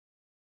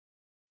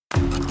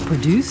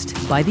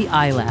Produced by the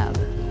iLab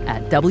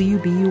at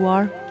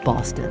WBUR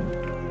Boston.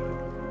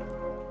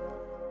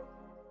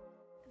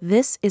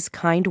 This is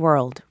Kind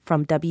World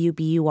from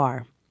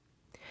WBUR.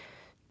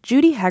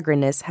 Judy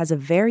Hegrenus has a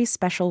very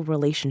special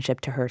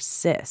relationship to her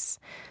sis,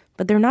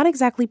 but they're not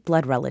exactly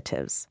blood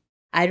relatives.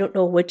 I don't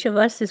know which of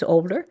us is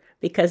older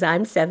because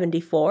I'm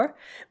 74,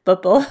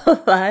 but both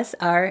of us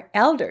are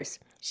elders.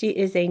 She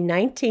is a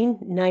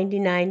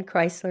 1999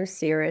 Chrysler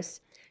Cirrus.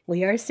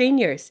 We are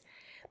seniors,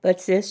 but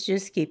Sis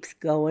just keeps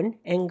going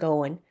and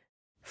going.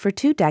 For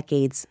 2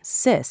 decades,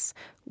 Sis,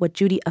 what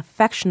Judy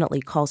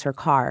affectionately calls her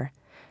car,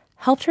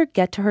 helped her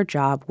get to her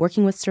job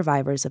working with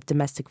survivors of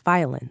domestic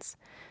violence.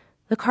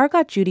 The car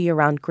got Judy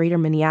around greater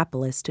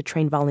Minneapolis to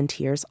train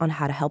volunteers on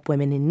how to help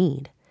women in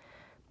need.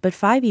 But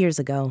 5 years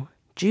ago,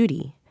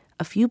 Judy,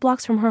 a few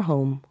blocks from her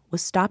home,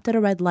 was stopped at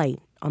a red light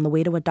on the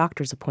way to a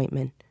doctor's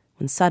appointment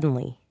when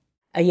suddenly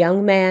a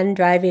young man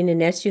driving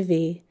an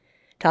SUV,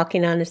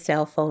 talking on a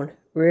cell phone,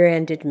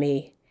 rear-ended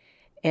me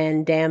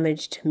and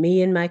damaged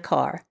me and my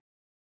car.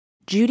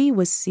 Judy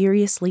was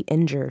seriously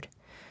injured.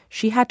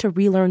 She had to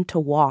relearn to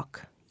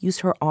walk, use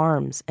her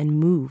arms, and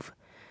move.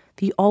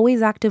 The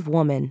always active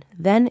woman,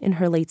 then in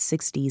her late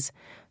 60s,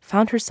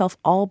 found herself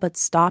all but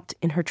stopped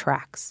in her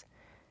tracks.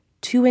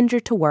 Too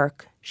injured to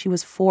work, she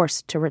was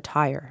forced to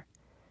retire.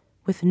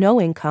 With no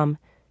income,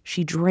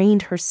 she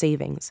drained her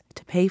savings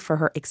to pay for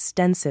her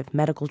extensive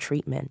medical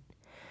treatment.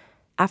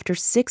 After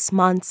 6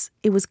 months,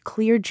 it was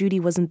clear Judy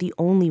wasn't the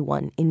only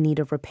one in need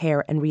of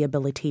repair and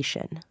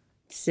rehabilitation.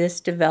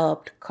 Sis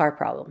developed car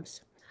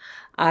problems.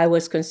 I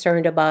was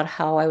concerned about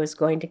how I was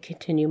going to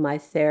continue my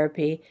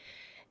therapy.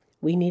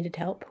 We needed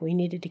help. We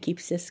needed to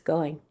keep Sis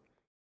going.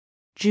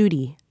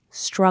 Judy,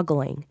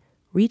 struggling,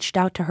 reached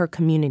out to her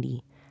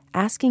community,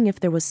 asking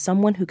if there was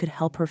someone who could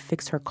help her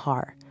fix her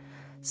car,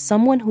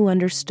 someone who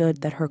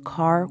understood that her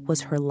car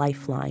was her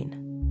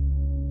lifeline.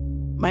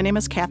 My name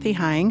is Kathy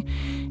Hine,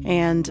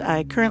 and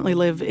I currently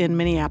live in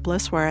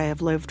Minneapolis, where I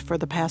have lived for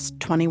the past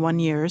 21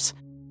 years.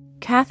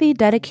 Kathy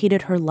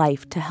dedicated her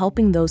life to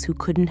helping those who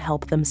couldn't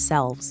help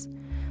themselves.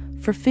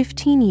 For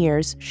 15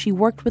 years, she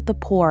worked with the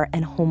poor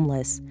and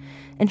homeless,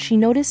 and she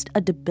noticed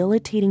a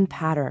debilitating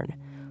pattern.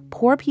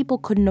 Poor people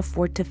couldn't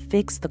afford to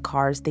fix the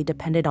cars they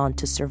depended on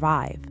to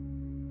survive.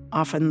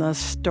 Often the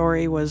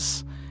story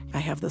was, I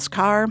have this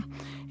car,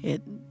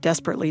 it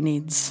desperately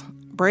needs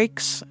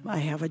brakes, I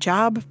have a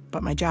job,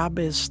 but my job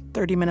is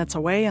 30 minutes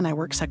away and I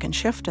work second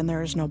shift and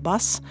there is no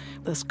bus.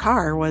 This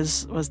car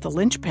was the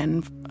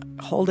linchpin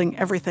holding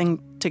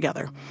everything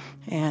together.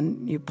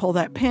 And you pull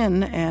that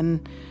pin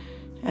and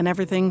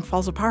everything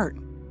falls apart.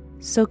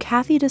 So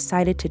Kathy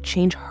decided to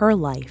change her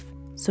life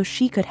so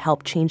she could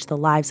help change the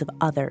lives of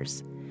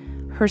others.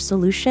 Her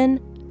solution?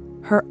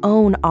 Her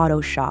own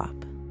auto shop.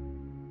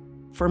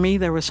 For me,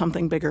 there was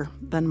something bigger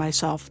than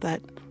myself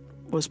that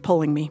was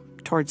pulling me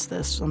towards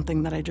this,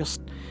 something that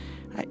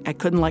I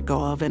couldn't let go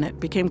of, and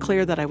it became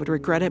clear that I would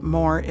regret it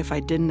more if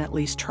I didn't at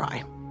least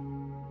try.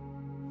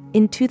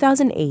 In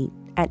 2008,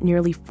 at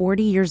nearly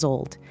 40 years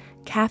old,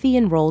 Kathy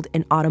enrolled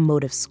in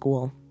automotive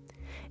school.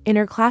 In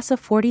her class of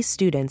 40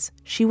 students,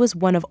 she was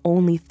one of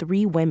only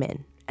 3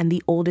 women and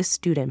the oldest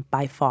student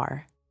by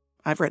far.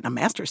 I've written a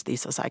master's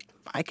thesis.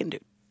 I can do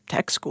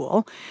tech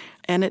school,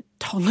 and it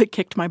totally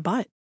kicked my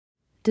butt.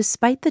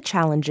 Despite the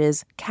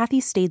challenges, Kathy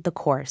stayed the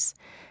course,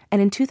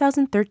 and in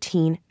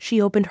 2013,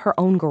 she opened her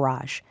own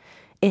garage.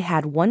 It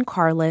had 1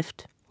 car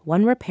lift,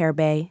 1 repair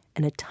bay,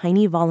 and a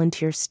tiny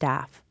volunteer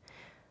staff.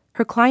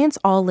 Her clients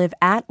all live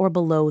at or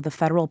below the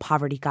federal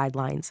poverty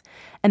guidelines,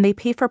 and they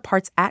pay for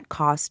parts at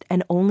cost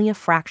and only a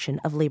fraction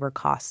of labor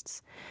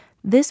costs.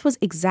 This was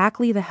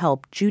exactly the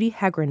help Judy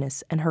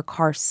Hegrenus and her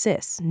car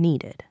Sis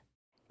needed.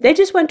 They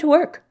just went to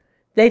work.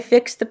 They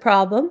fixed the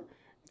problem.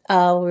 We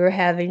were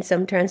having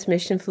some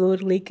transmission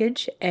fluid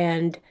leakage,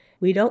 and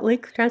we don't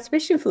leak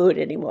transmission fluid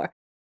anymore.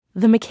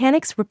 The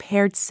mechanics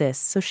repaired Sis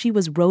so she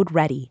was road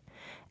ready,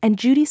 and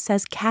Judy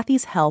says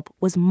Kathy's help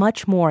was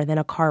much more than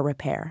a car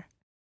repair.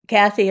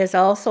 Kathy has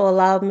also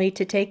allowed me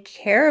to take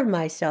care of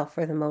myself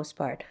for the most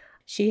part.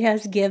 She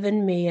has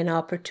given me an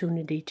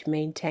opportunity to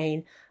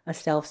maintain a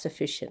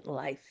self-sufficient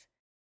life.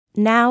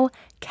 Now,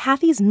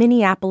 Kathy's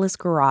Minneapolis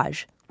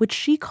garage, which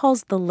she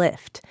calls the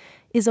Lift,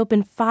 is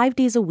open 5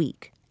 days a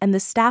week, and the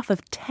staff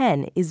of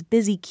 10 is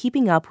busy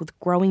keeping up with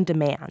growing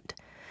demand.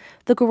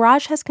 The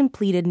garage has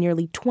completed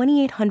nearly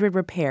 2,800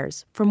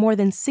 repairs for more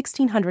than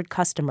 1,600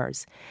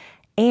 customers,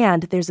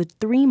 and there's a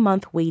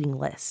 3-month waiting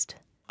list.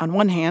 On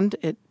one hand,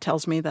 it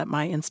tells me that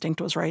my instinct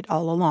was right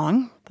all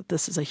along, that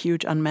this is a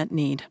huge unmet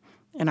need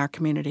in our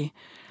community.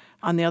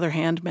 On the other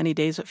hand, many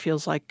days it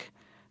feels like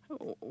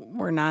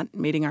we're not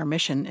meeting our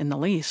mission in the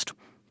least.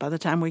 By the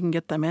time we can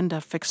get them in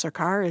to fix their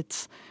car,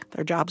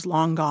 their job's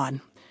long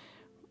gone.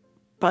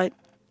 But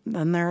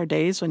then there are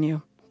days when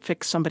you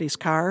fix somebody's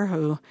car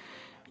who,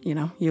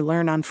 you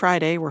learn on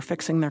Friday we're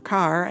fixing their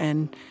car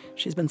and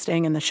she's been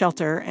staying in the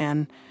shelter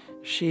and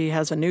she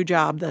has a new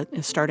job that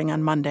is starting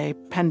on Monday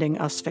pending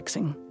us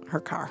fixing her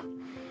car.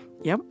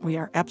 Yep, we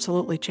are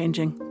absolutely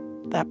changing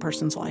that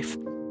person's life.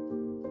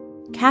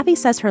 Kathy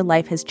says her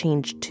life has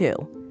changed too.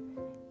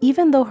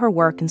 Even though her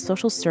work in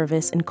social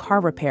service and car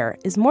repair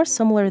is more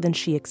similar than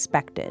she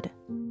expected.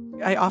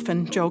 I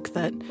often joke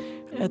that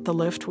at the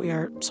Lift we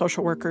are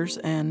social workers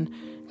and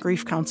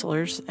grief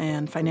counselors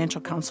and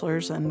financial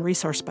counselors and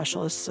resource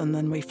specialists, and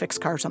then we fix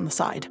cars on the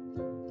side.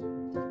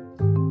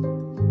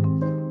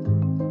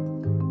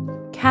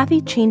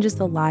 Kathy changes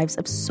the lives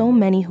of so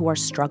many who are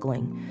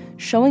struggling,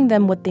 showing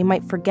them what they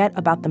might forget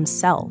about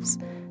themselves,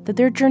 that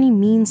their journey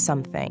means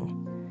something,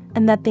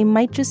 and that they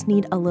might just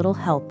need a little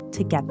help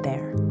to get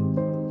there.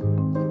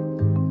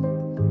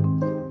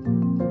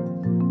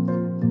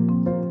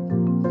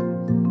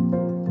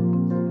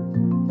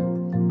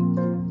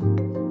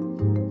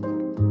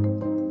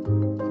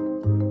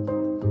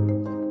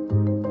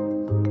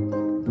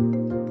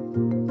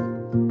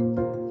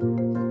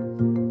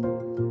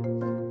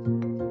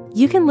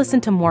 You can listen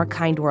to more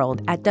Kind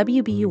World at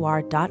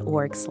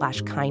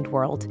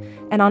wbur.org/kindworld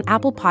and on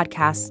Apple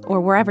Podcasts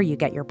or wherever you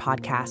get your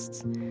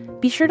podcasts.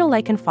 Be sure to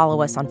like and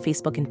follow us on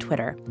Facebook and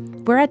Twitter.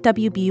 We're at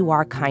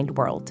WBUR Kind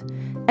World,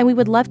 and we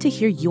would love to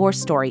hear your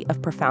story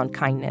of profound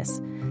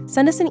kindness.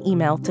 Send us an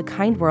email to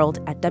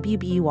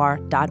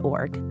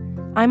kindworld@wbur.org.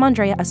 I'm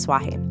Andrea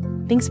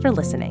Asuaje. Thanks for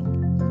listening.